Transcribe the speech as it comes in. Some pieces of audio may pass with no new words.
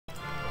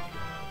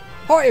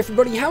Hi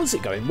everybody, how's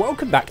it going?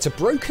 Welcome back to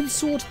Broken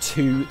Sword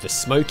 2, The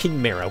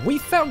Smoking Mirror. We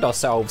found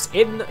ourselves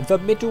in the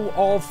middle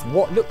of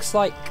what looks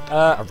like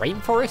a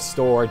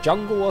rainforest or a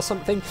jungle or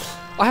something.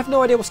 I have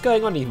no idea what's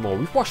going on anymore.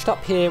 We've washed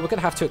up here, we're going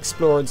to have to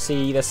explore and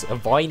see. There's a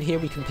vine here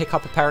we can pick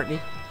up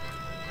apparently.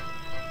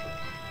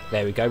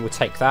 There we go, we'll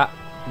take that.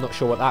 I'm not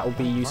sure what that will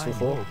be useful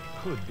for.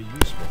 Could be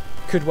useful.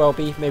 Could well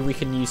be. Maybe we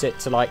can use it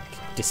to like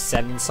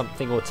descend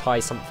something or tie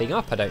something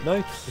up, I don't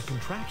know. The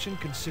contraption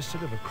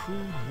consisted of a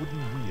crude wooden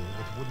wheel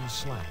with wooden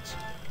slats.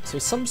 So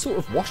it's some sort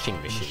of washing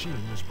machine. The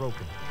machine was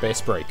broken. But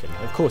it's broken,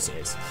 of course it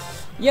is.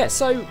 Yeah,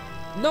 so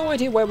no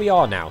idea where we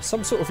are now.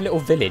 Some sort of little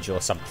village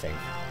or something.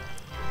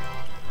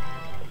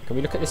 Can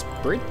we look at this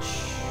bridge?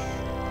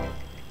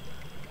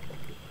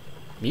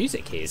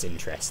 Music here is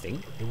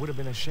interesting. It would have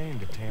been a shame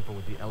to tamper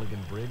with the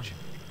elegant bridge.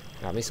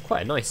 I mean, it's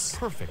quite nice.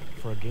 Perfect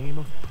for a game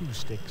of poo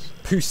sticks.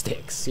 Poo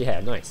sticks, yeah,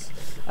 nice.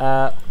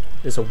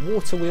 There's a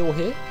water wheel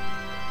here.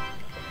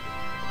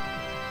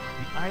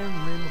 The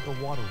iron rim of the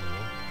water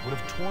wheel would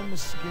have torn the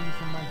skin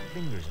from my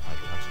fingers if I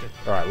touched it.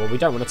 Alright, well, we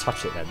don't want to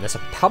touch it then. There's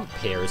a pump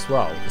here as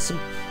well. There's some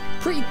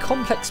pretty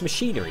complex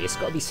machinery, it's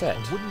got to be said.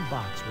 A wooden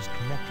box was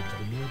connected to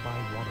the nearby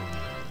water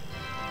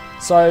wheel.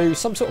 So,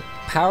 some sort of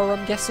power,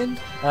 I'm guessing.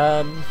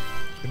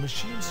 The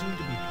machine seemed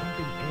to be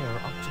pumping air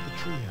up to the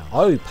treehouse.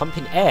 Oh,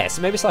 pumping air.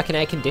 So maybe it's like an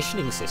air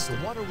conditioning system.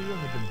 The water wheel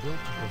had been built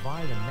to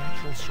provide a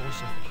natural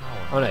source of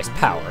power. Oh no, it's The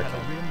power, wheel had okay.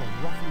 a rim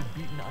of roughly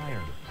beaten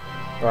iron.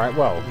 Alright,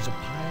 well, It was a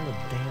pile of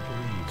damp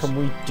leaves. can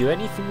we do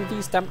anything with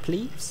these damp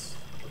leaves?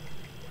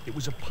 It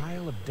was a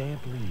pile of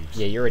damp leaves.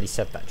 Yeah, you already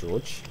said that,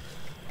 George.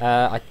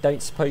 I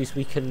don't suppose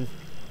we can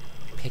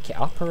pick it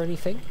up or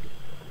anything?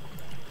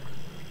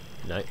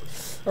 No.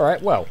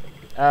 Alright, well,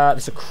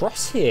 there's a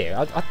cross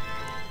here.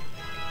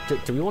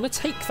 Do we want to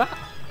take that?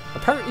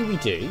 Apparently we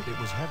do. It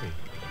was heavy.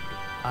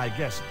 I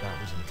guess that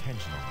was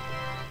intentional.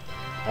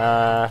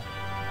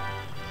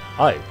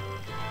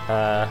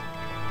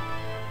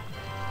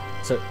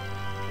 So,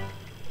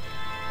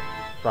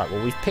 right,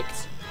 well we've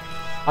picked...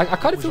 I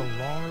kind of It feel... was a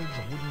large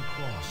wooden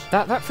cross.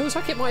 That feels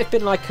like it might have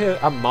been like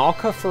a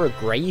marker for a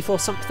grave or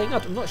something.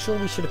 I'm not sure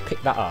we should have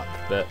picked that up,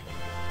 but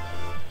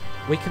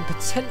we can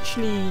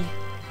potentially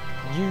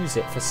use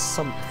it for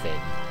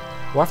something.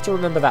 We'll have to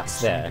remember that's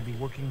there. Seemed to be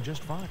working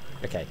just fine.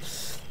 Okay,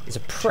 there's a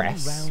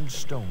press. 2 round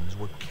stones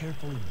were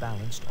carefully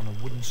balanced on a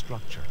wooden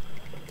structure.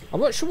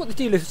 I'm not sure what the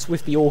deal is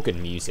with the organ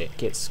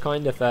music. It's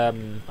kind of, I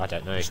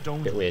don't know, The a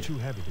stones bit were weird. too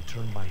heavy to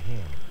turn by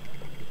hand.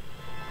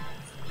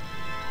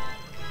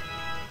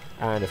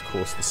 And of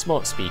course the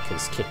smart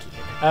speaker's kicking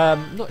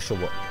in. Not sure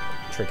what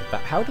triggered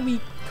that. How do we,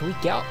 can we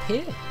get up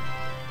here?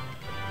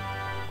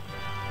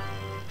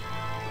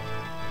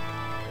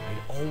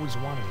 I'd always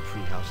wanted a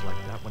treehouse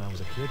like that when I was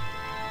a kid.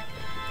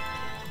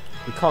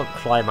 We can't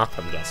climb up,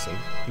 I'm guessing.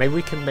 Maybe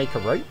we can make a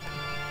rope?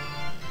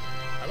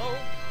 Hello?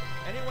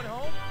 Anyone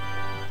home?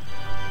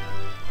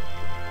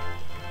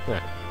 No,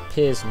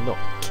 appears not.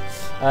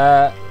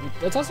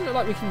 It doesn't look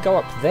like we can go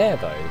up there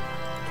though.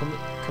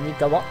 Can we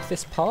go up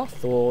this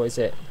path, or is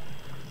it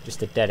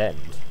just a dead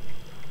end?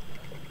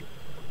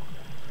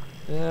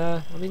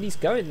 I mean, he's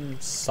going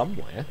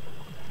somewhere.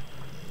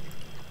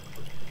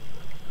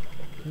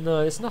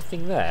 No, there's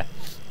nothing there.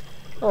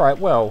 Alright,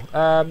 well,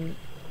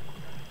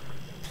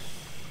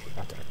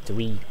 do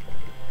we...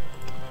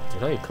 I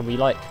don't know, can we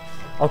like...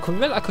 Oh, can we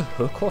make like a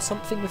hook or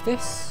something with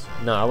this?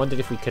 No, I wondered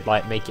if we could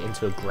like make it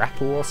into a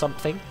grapple or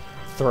something.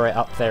 Throw it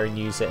up there and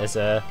use it as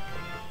a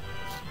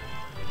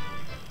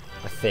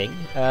thing.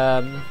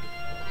 Oh,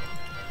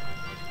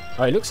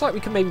 it looks like we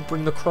can maybe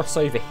bring the cross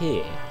over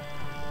here.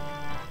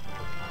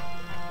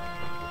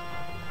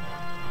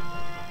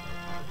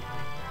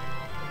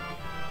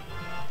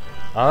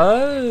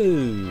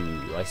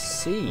 Oh, I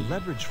see. The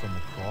leverage from the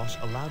cross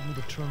allowed me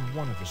to turn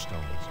one of the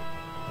stones,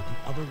 but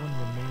the other one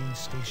remained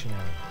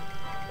stationary.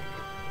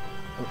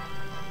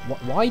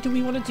 Why do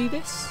we want to do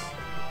this?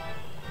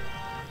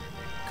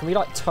 Can we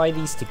like tie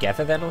these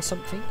together then or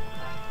something?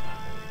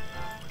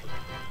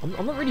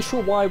 I'm not really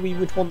sure why we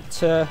would want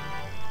to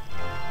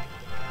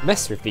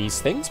mess with these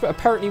things, but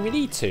apparently we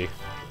need to.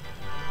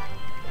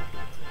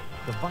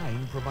 The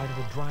vine provided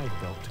a drive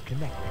belt to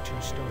connect the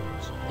 2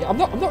 stones. Yeah, I'm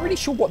not really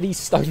sure what these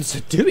stones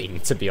are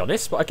doing, to be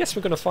honest, but I guess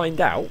we're going to find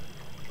out.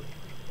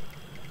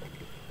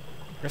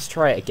 Let's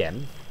try it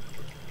again.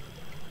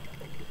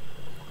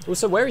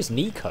 Also, where is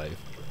Nico?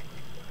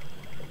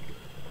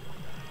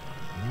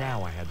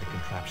 Now I had the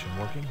contraption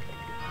working.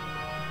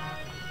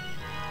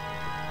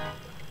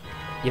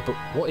 Yeah, but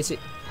what is it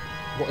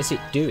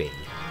doing?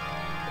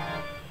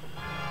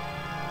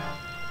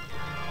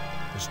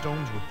 The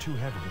stones were too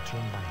heavy to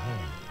turn by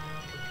hand.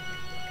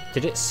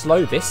 Did it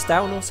slow this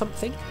down or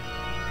something?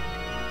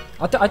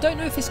 I don't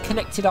know if it's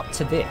connected up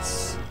to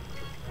this.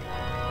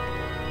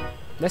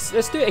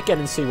 Let's do it again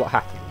and see what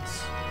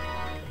happens.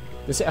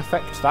 Does it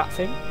affect that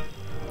thing?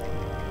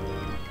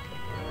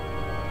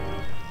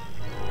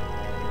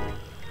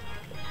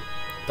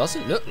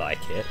 Doesn't look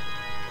like it.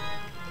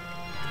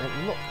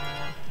 I'm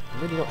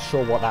really not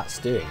sure what that's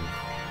doing.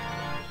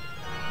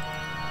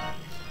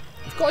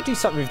 We've got to do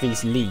something with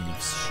these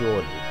leaves,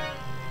 surely.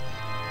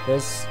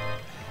 There's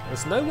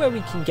nowhere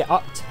we can get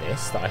up to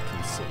this that I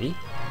can see.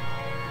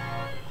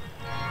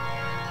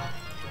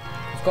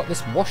 We've got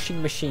this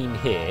washing machine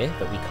here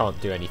that we can't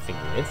do anything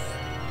with.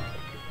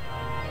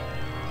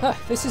 Huh,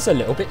 this is a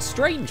little bit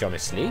strange,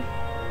 honestly. It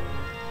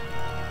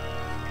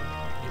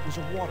was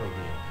a water wheel.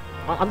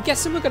 I'm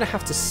guessing we're going to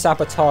have to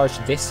sabotage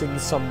this in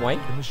some way.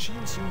 The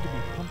machine seemed to be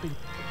pumping.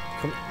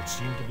 It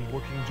seemed to be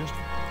working just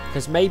fine.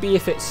 Because maybe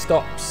if it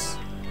stops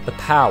the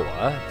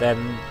power, then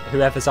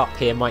whoever's up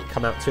here might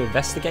come out to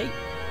investigate.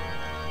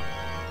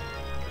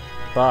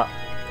 But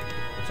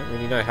I don't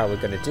really know how we're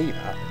going to do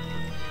that.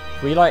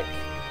 Can we, like,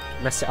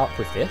 mess it up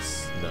with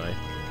this? No.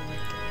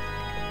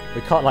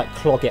 We can't, like,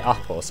 clog it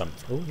up or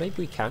something. Oh, maybe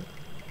we can.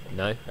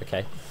 No?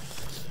 Okay.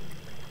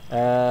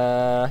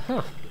 Huh.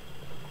 Can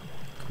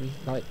we,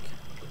 like,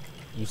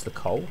 use the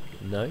coal?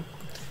 No.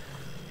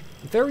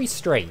 Very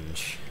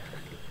strange.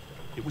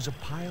 It was a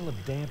pile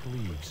of damp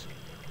leaves.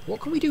 What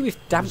can we do with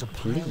damp leaves? It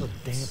was a pile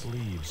of damp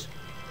leaves.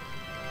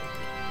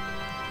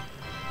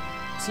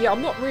 See,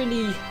 I'm not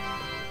really...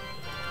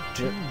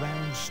 2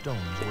 round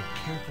stones were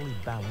carefully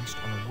balanced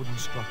on a wooden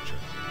structure.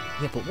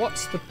 Yeah, but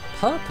what's the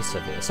purpose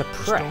of it? It's a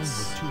press. The stones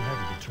were too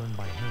heavy to turn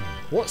by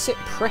hand. What's it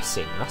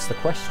pressing? That's the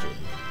question.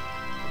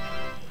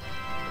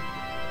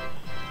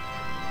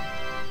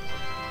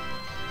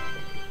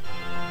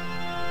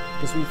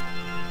 Because we've...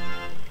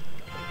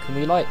 Can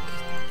we, like...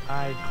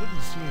 I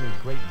couldn't see any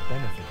great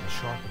benefit in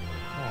sharpening the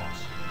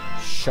cross.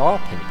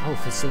 Sharpening? Oh,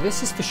 so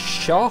this is for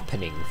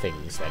sharpening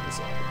things then, is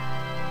it?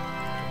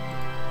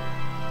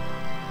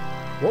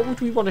 What would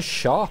we want to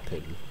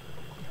sharpen?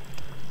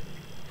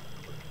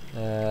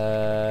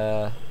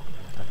 I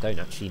don't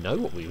actually know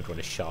what we would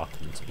want to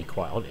sharpen, to be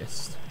quite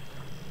honest.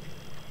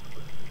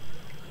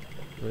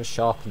 You want to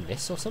sharpen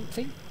this or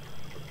something?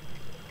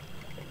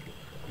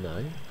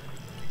 No.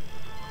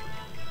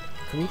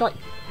 Can we, like...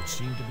 It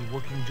seemed to be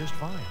working just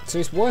fine. So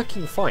it's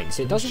working fine,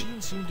 so it doesn't... The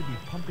machine seemed to be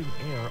pumping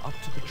air up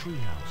to the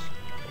treehouse.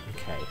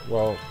 Okay,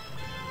 well...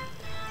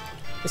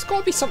 It's got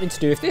to be something to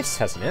do with this,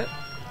 hasn't it?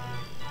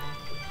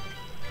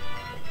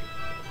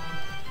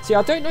 See,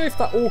 I don't know if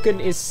that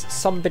organ is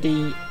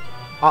somebody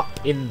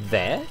up in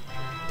there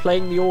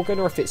playing the organ,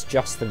 or if it's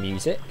just the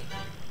music.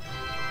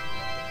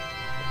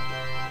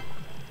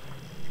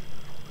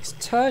 It's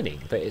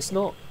turning, but it's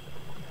not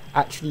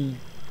actually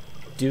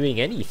doing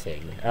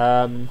anything.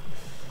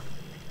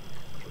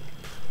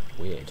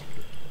 Weird.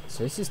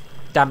 So this is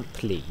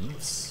damp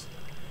leaves.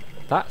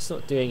 That's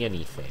not doing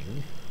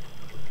anything.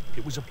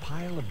 It was a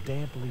pile of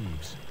damp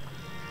leaves.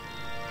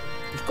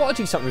 We've got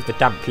to do something with the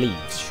damp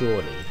leaves,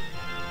 surely.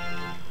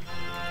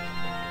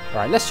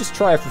 Right, let's just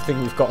try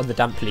everything we've got on the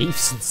damp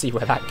leaves and see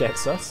where that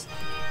gets us.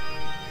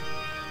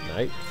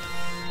 No.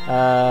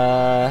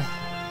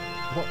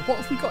 What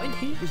have we got in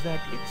here? Is that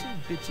itsy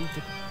bitsy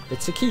the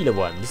tequila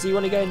one. Does he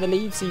want to go in the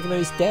leaves even though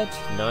he's dead?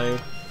 No.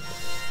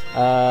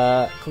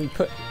 Can we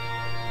put...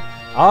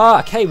 Ah,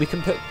 okay, we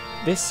can put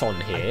this on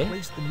here. I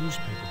placed the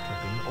newspaper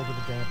clipping over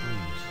the damp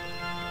leaves.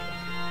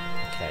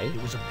 Okay.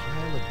 It was a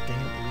pile of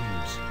damp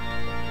leaves.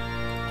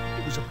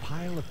 It was a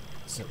pile of...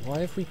 So why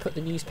have we put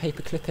the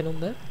newspaper clipping on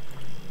there?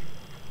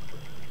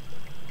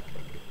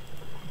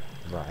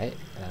 Right.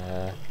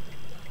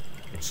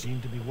 It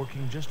seemed to be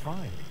working just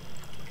fine.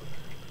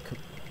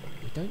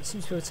 We don't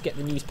seem to be able to get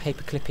the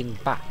newspaper clipping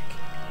back,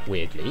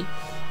 weirdly.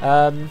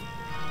 Can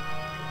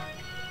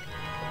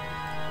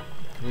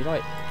we,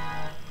 like...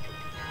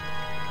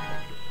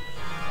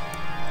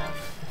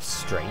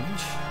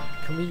 Strange.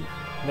 Can we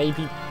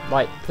maybe,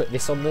 like, put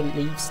this on the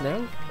leaves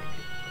now?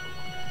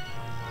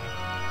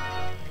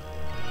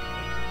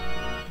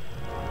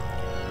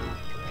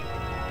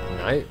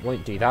 No,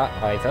 won't do that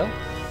either.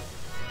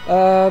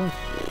 I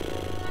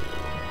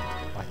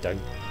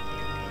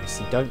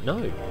honestly don't know.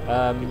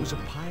 It was a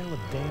pile of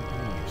damp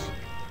leaves.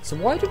 So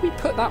why did we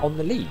put that on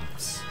the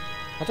leaves?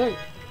 I don't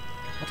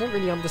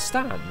really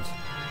understand.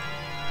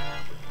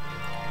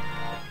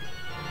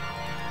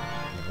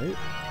 No.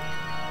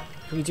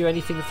 Can we do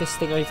anything with this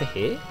thing over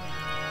here?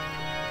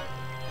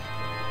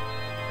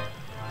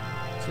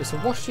 So it's a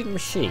washing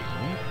machine.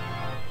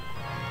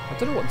 I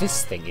don't know what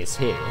this thing is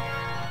here.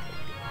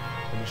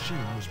 The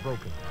machine was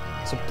broken.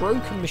 It's a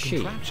broken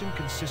machine. The contraption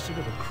consisted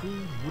of a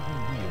crude wooden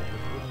wheel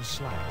with wooden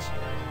slats.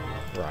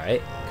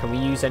 Right. Can we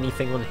use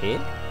anything on here?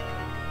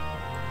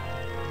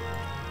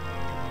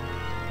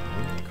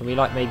 Can we,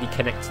 like, maybe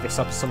connect this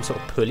up to some sort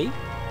of pulley?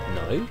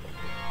 No.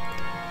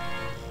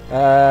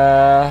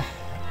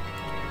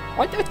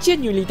 I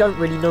genuinely don't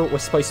really know what we're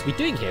supposed to be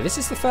doing here. This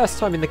is the first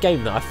time in the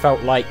game that I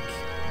felt like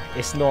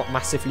it's not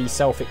massively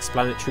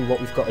self-explanatory what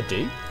we've got to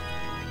do.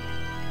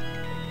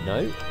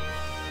 No.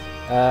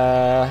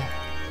 I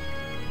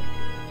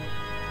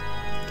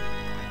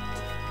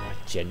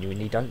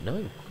genuinely don't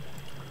know.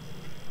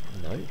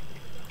 No.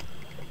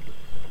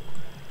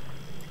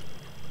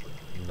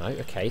 No,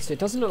 okay, so it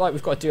doesn't look like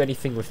we've got to do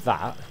anything with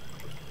that.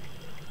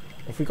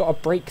 Have we got to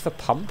break the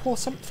pump or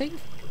something?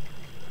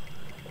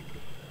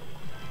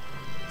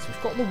 So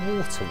we've got the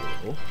water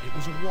wheel. It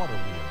was a water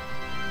wheel.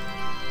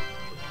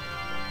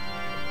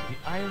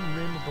 iron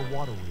rim of the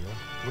water wheel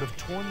would have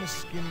torn the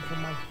skin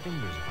from my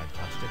fingers if I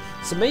touched it.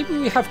 So maybe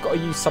we have got to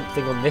use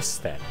something on this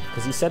then,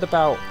 because he said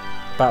about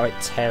it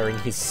tearing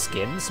his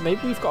skin. So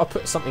maybe we've got to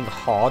put something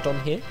hard on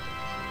here.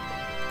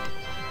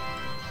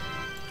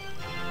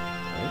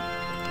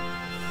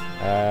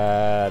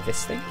 No.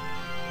 This thing.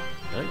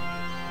 No.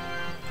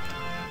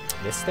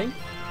 This thing.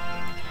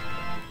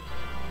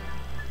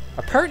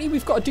 Apparently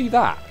we've got to do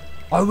that.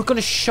 Oh, we're going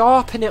to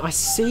sharpen it. I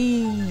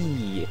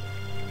see.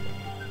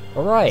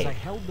 All right. As I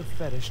held the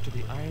fetish to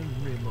the iron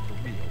rim of the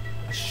wheel,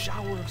 a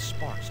shower of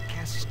sparks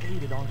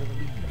cascaded onto the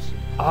leaves.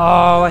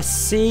 Oh, I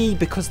see.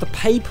 Because the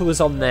paper was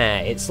on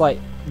there. It's like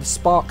the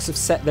sparks have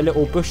set the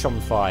little bush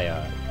on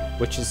fire,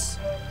 which is...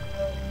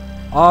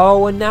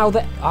 Oh, and now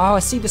that... Oh, I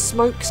see the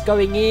smoke's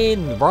going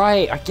in.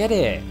 Right, I get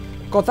it.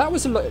 God, that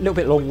was a little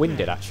bit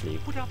long-winded, actually.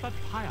 Put out that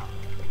fire.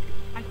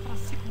 I've got a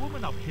sick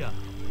woman up here.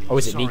 Oh,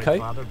 is it Sorry, Nico?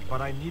 Father,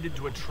 but I needed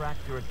to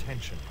attract your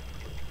attention.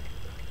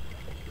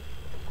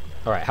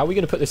 Alright, how are we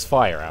going to put this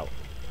fire out?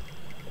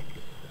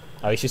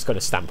 Oh, he's just got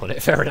to stamp on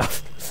it. Fair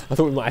enough. I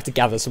thought we might have to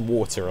gather some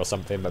water or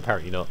something, but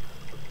apparently not.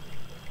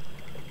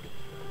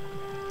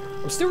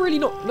 I'm still really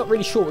not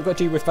really sure what we've got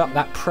to do with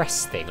that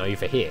press thing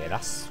over here.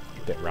 That's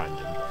a bit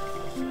random.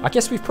 I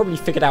guess we've probably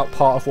figured out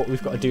part of what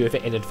we've got to do with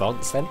it in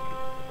advance then.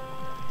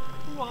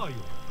 Who are you?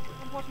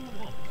 And what do you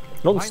want?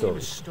 Long My story. name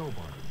is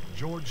Stobbart,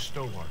 George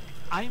Stobbart.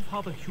 I'm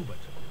Father Hubert.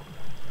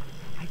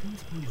 I don't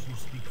suppose you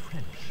speak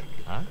French.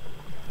 Huh?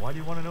 Why do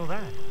you want to know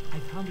that? I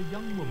found a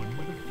young woman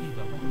with a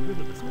fever by the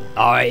river this morning.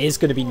 Oh, it is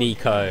going to be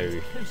Nico.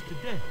 She's close to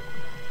death.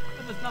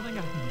 And there's nothing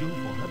I can do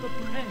for her but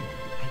pray.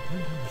 I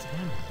don't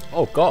understand her.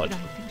 Oh, God. But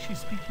I think she's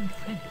speaking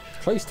French.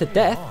 Close to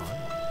death?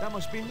 Odd. That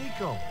must be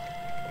Nico.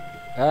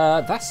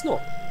 That's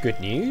not good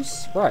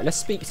news. Right, let's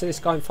speak to this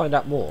guy and find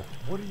out more.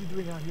 What are you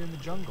doing out here in the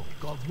jungle?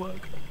 God's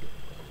work.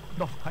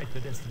 Not quite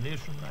the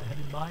destination I had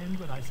in mind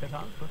when I set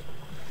out, but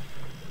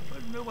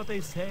you know what they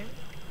say?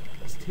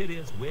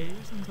 Mysterious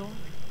ways and so on.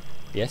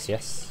 Yes,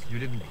 yes. You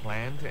didn't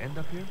plan to end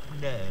up here?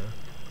 No.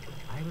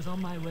 I was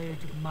on my way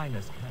to the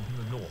miners' camp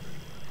in the north.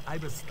 I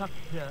was stuck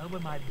here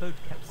when my boat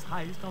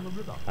capsized on the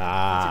river.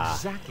 Ah.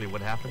 That's exactly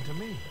what happened to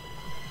me.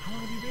 How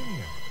long have you been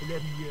here?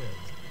 11 years.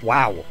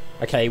 Wow.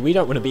 Okay, we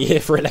don't want to be here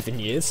for 11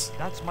 years.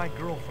 That's my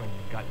girlfriend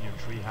you got in your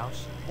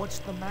treehouse. What's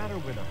the matter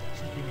with her?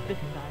 She's been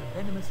bitten by a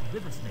venomous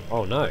river snake.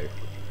 Oh, no.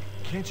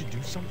 Can't you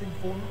do something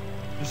for her?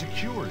 There's a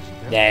cure,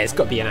 isn't there? Yeah, it's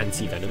got to be an I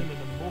anti-venom. in the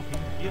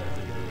morphine years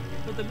ago,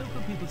 but the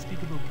local people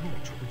speak of a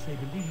root which they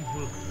believe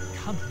will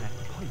counteract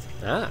the poison.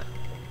 Ah.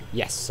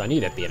 Yes, I knew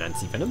there'd be an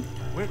anti-venom.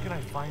 Where can I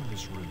find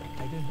this root?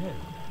 I don't know,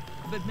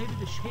 but maybe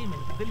the shaman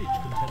at the village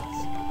can tell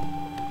us.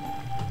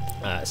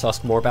 Let's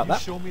ask more about Can you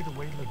that. show me the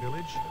way in the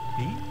village?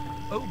 Me?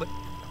 Oh, but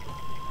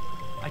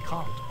I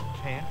can't.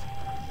 Can't.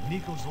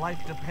 Nico's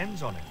life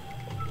depends on it.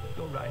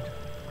 You're right.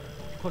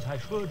 Of course I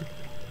should,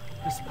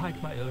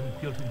 despite my own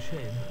guilt and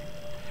shame.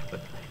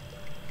 But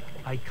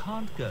I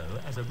can't go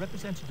as a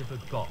representative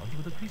of God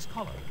with a creased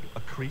collar. A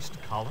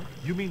creased collar?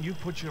 You mean you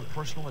put your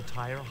personal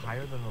attire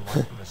higher than the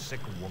life of a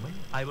sick woman?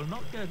 I will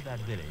not go to that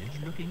village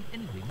looking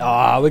anything.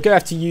 Ah, we're going to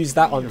have to use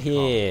that on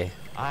here.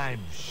 I'm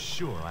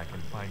sure I can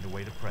find a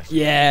way to press it.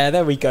 Yeah,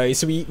 there we go.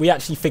 So we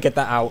actually figured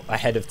that out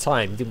ahead of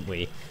time, didn't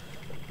we?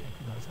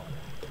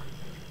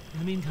 In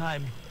the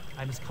meantime,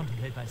 I must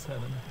contemplate my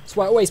sermon. That's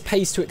why it always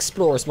pays to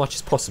explore as much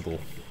as possible.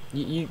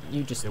 You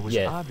just, There was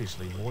yeah.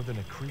 obviously more than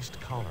a creased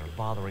collar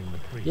bothering the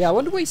priest. Yeah, I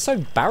wonder what he's so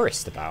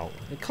embarrassed about.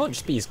 It can't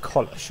just be his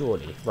collar,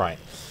 surely. Right.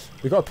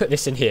 We've got to put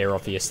this in here,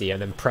 obviously,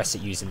 and then press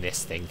it using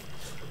this thing.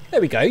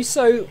 There we go.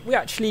 So we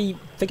actually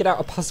figured out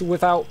a puzzle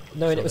without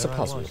knowing it was a there I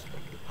puzzle. was,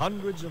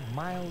 hundreds of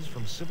miles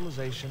from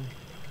civilization,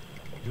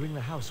 doing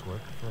the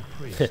housework for a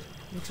priest.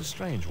 It's a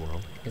strange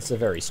world. It's a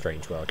very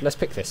strange world. Let's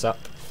pick this up.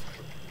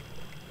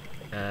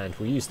 And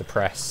we'll use the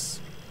press.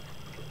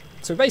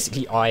 So we're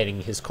basically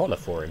ironing his collar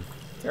for him.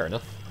 Fair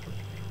enough.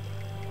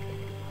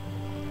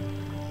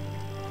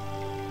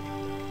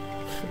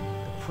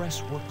 The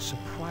press works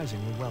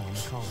surprisingly well on the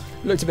collar.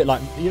 Looked a bit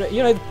like, you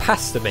know the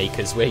pasta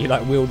makers where you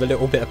like wheel the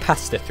little bit of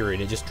pasta through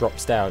and it just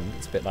drops down.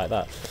 It's a bit like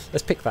that.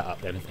 Let's pick that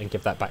up then and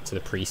give that back to the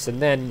priest. And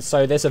then,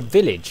 so there's a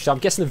village. So I'm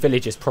guessing the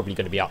village is probably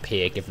going to be up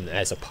here given that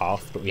there's a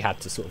path, but we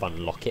had to sort of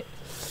unlock it.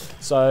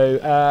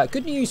 So,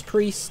 good news,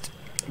 priest.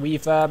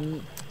 We've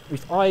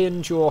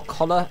ironed your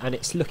collar and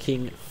it's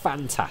looking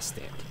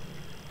fantastic.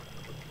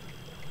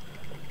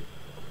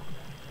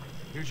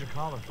 Here's your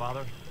collar,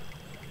 Father.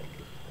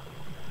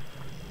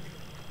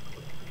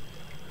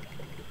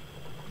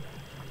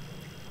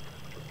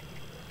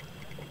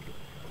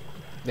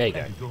 There you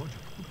go. Thank you, George.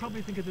 You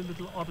probably think it a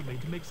little odd of me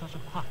to make such a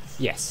fuss.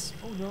 Yes.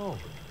 Oh no.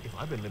 If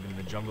I've been living in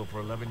the jungle for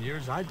 11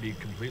 years, I'd be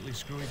completely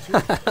screwy too.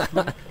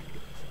 Yes,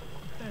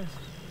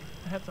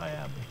 perhaps I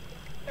am.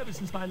 Ever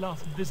since my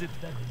last visit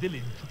to that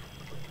village.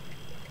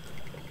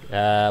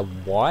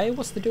 Why?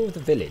 What's the deal with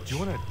the village? Do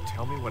you want to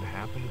tell me what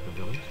happened at the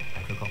village?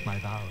 I forgot my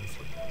vows.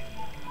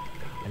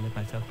 I let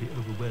myself be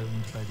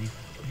overwhelmed by the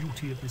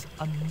beauty of this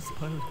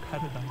unspoiled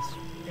paradise,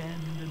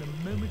 and in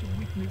a moment of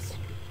weakness,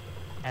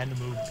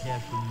 animal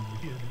carefully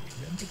weird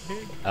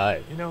pig. Oh.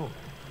 You know,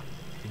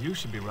 you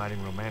should be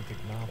writing romantic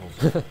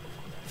novels.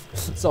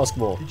 Let's ask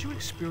more. Did you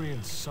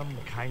experience some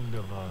kind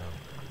of a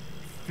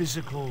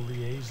physical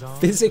liaison?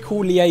 Physical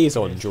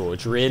liaison,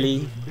 George, really?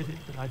 Admit it,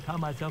 but I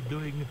found myself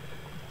doing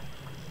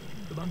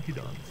the monkey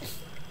dance.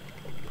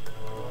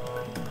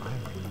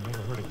 I've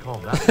never heard it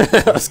called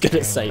that. I was going to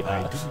And say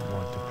I that. didn't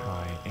want to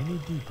pry any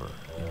deeper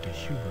into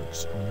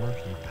Hubert's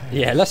murky past.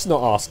 Yeah, let's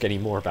not ask any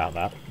more about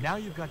that. Now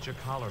you've got your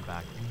collar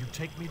back. Will you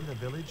take me to the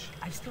village?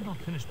 I've still not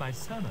finished my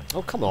sermon.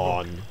 Oh, come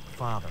on.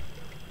 Father,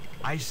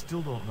 I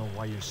still don't know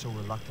why you're so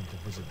reluctant to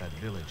visit that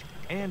village,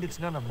 and it's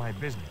none of my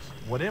business.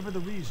 Whatever the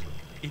reason,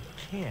 it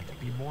can't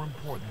be more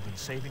important than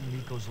saving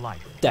Nico's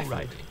life.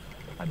 Definitely.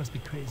 I must be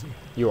crazy.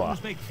 You I are.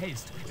 must make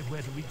haste if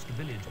we're to reach the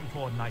village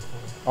before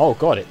nightfall. Oh,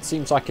 God, it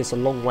seems like it's a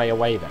long way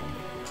away then.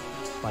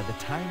 By the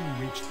time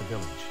we reached the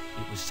village,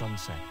 it was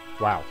sunset.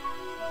 Wow.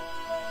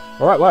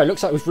 Alright, well, it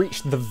looks like we've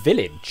reached the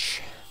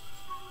village.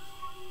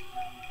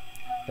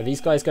 Are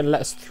these guys going to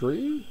let us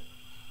through?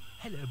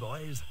 Hello,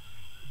 boys.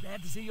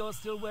 Glad to see you're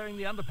still wearing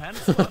the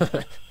underpants.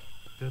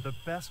 They're the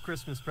best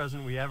Christmas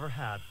present we ever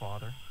had,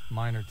 Father.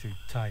 Mine are too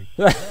tight.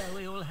 Well,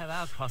 we all have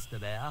our cross to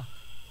bear.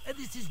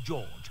 This is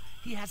George.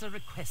 He has a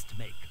request to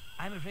make.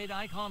 I'm afraid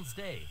I can't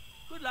stay.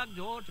 Good luck,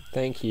 George.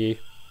 Thank you.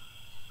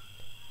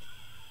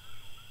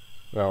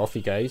 Well, off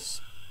he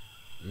goes.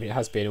 I mean, it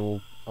has been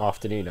all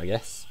afternoon, I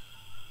guess.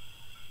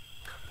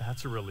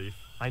 That's a relief.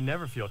 I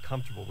never feel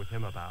comfortable with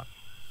him about.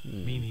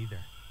 Me neither.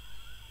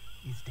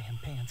 These damn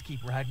pants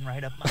keep riding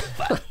right up my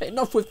butt.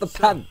 Enough with the So,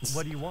 pants.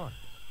 what do you want?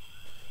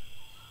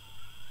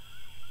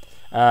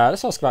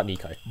 Let's ask about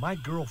Nico. My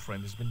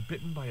girlfriend has been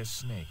bitten by a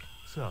snake.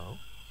 So,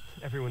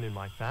 everyone in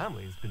my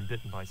family has been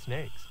bitten by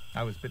snakes.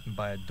 I was bitten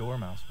by a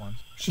dormouse once.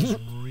 She's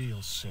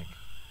real sick.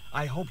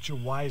 I hoped your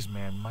wise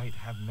man might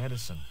have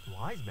medicine.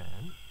 Wise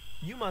man?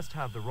 You must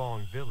have the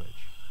wrong village.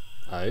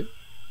 Oh.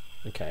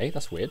 Okay,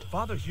 that's weird.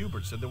 Father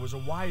Hubert said there was a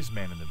wise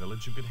man in the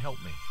village who could help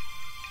me.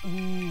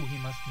 Ooh, he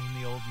must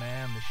mean the old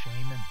man, the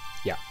shaman.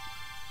 Yeah,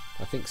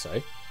 I think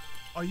so.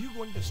 Are you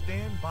going to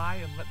stand by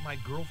and let my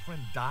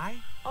girlfriend die?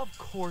 Of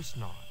course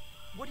not.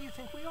 What do you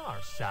think we are,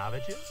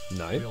 savages?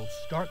 No. We'll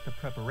start the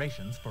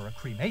preparations for a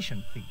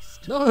cremation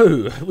feast.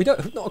 No, we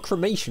don't. Not a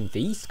cremation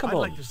feast. Come I'd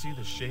on. like to see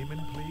the shaman,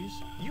 please.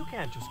 You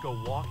can't just go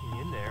walking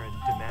in there and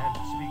demand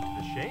to speak to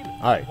the shaman.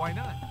 Oh. Why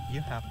not?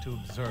 You have to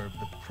observe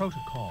the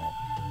protocol.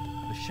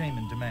 The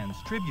shaman demands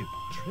tribute.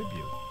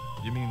 Tribute?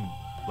 You mean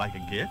like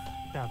a gift?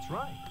 That's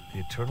right. The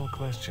eternal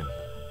question.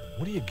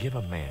 What do you give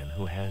a man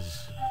who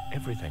has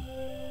everything?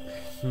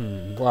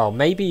 Well,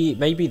 maybe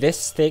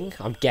this thing,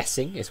 I'm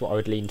guessing, is what I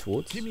would lean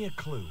towards. Give me a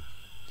clue.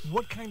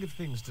 What kind of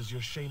things does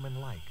your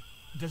shaman like?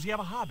 Does he have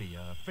a hobby,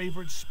 a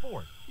favorite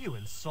sport? You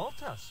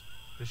insult us.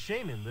 The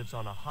shaman lives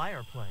on a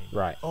higher plane.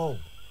 Right. Oh,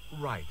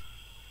 right.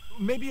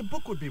 Maybe a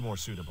book would be more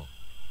suitable.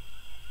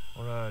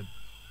 Or a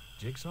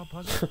jigsaw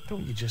puzzle?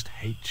 Don't you just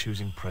hate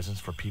choosing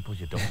presents for people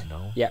you don't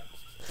know? Yep.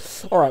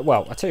 Alright,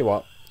 well, I'll tell you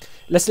what.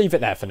 Let's leave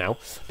it there for now,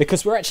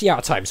 because we're actually out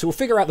of time, so we'll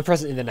figure out the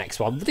present in the next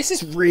one. But this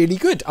is really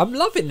good. I'm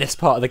loving this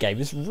part of the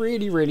game. It's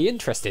really, really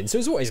interesting. So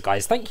as always,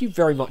 guys, thank you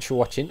very much for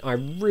watching. I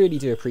really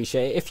do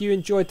appreciate it. If you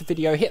enjoyed the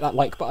video, hit that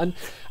like button.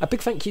 A big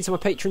thank you to my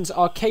patrons,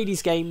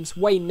 Arcades Games,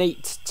 Wayne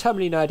Nate,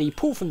 Terminally Nerdy,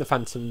 Paul from the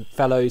Phantom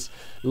Fellows,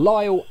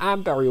 Lyle,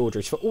 and Barry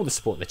Aldridge for all the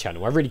support on the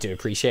channel. I really do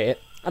appreciate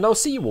it. And I'll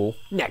see you all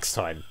next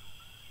time.